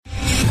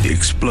The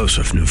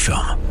explosive new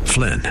film,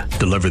 Flynn,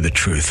 Deliver the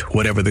Truth,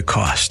 Whatever the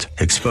Cost,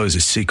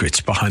 exposes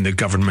secrets behind the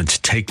government's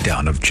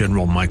takedown of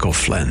General Michael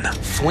Flynn.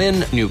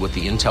 Flynn knew what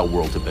the intel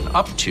world had been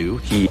up to.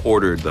 He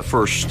ordered the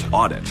first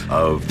audit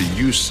of the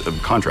use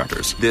of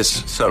contractors.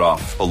 This set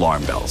off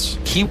alarm bells.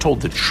 He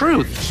told the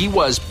truth. He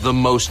was the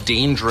most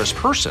dangerous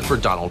person for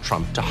Donald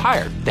Trump to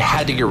hire. They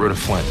had to get rid of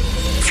Flynn.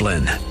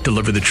 Flynn,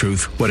 Deliver the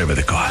Truth, Whatever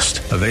the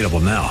Cost. Available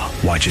now.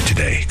 Watch it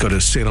today. Go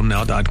to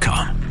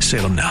salemnow.com.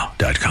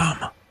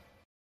 salemnow.com.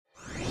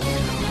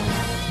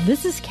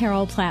 This is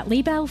Carol Platt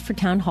Liebau for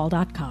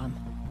townhall.com.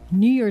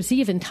 New Year's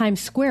Eve in Times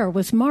Square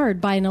was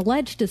marred by an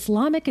alleged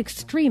Islamic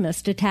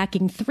extremist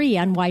attacking 3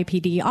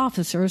 NYPD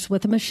officers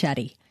with a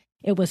machete.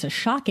 It was a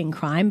shocking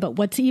crime, but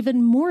what's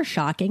even more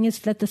shocking is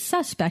that the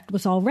suspect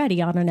was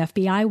already on an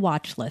FBI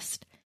watch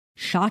list.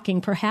 Shocking,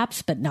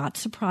 perhaps, but not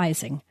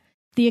surprising.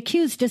 The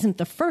accused isn't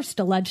the first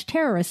alleged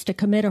terrorist to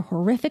commit a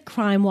horrific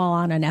crime while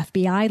on an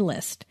FBI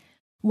list.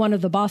 One of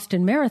the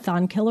Boston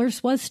Marathon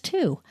killers was,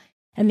 too.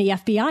 And the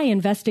FBI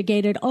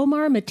investigated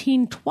Omar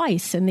Mateen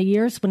twice in the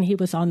years when he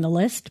was on the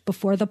list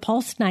before the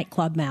Pulse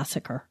nightclub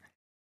massacre.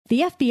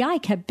 The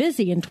FBI kept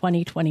busy in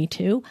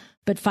 2022,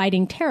 but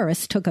fighting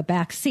terrorists took a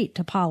back seat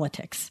to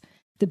politics.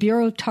 The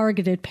Bureau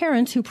targeted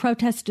parents who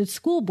protested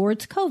school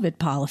boards' COVID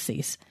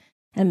policies.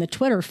 And the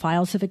Twitter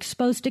files have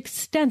exposed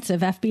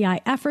extensive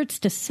FBI efforts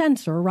to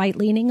censor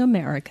right-leaning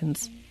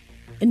Americans.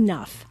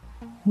 Enough.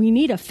 We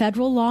need a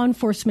federal law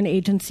enforcement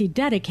agency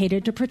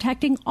dedicated to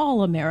protecting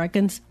all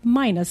Americans,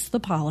 minus the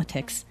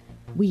politics.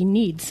 We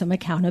need some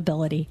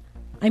accountability.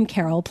 I'm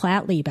Carol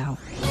Platt Liebau.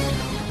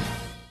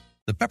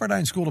 The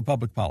Pepperdine School of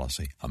Public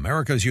Policy,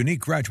 America's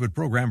unique graduate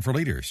program for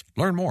leaders.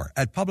 Learn more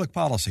at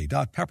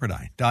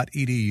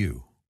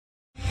publicpolicy.pepperdine.edu.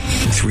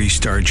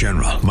 3-star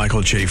General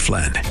Michael J.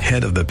 Flynn,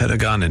 head of the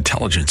Pentagon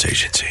Intelligence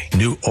Agency,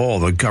 knew all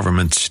the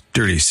government's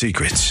dirty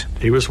secrets.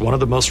 He was one of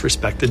the most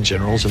respected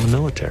generals in the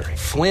military.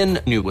 Flynn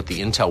knew what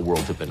the intel world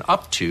had been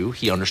up to.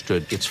 He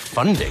understood its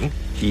funding.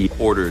 He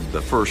ordered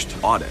the first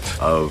audit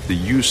of the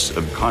use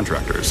of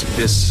contractors.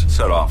 This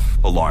set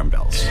off alarm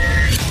bells.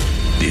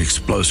 The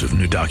explosive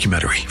new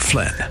documentary,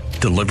 Flynn,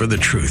 Deliver the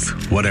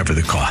Truth, Whatever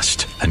the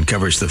Cost,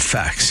 uncovers the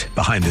facts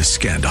behind this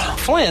scandal.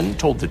 Flynn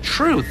told the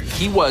truth.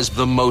 He was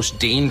the most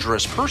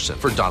dangerous person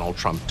for Donald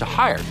Trump to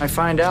hire. I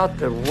find out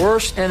the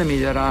worst enemy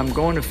that I'm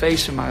going to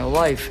face in my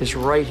life is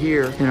right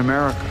here in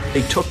America.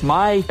 They took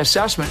my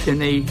assessment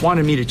and they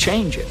wanted me to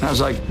change it. And I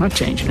was like, I'm not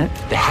changing it.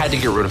 They had to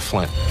get rid of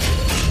Flynn.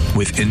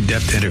 With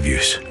in-depth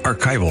interviews,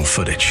 archival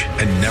footage,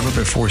 and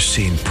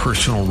never-before-seen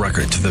personal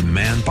records of the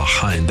man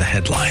behind the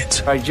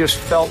headlines. I just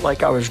felt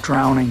like I was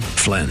drowning.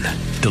 Flynn,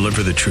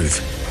 Deliver the Truth,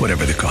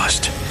 Whatever the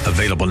Cost.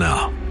 Available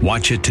now.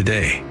 Watch it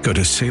today. Go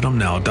to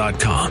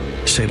salemnow.com.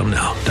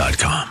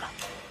 salemnow.com.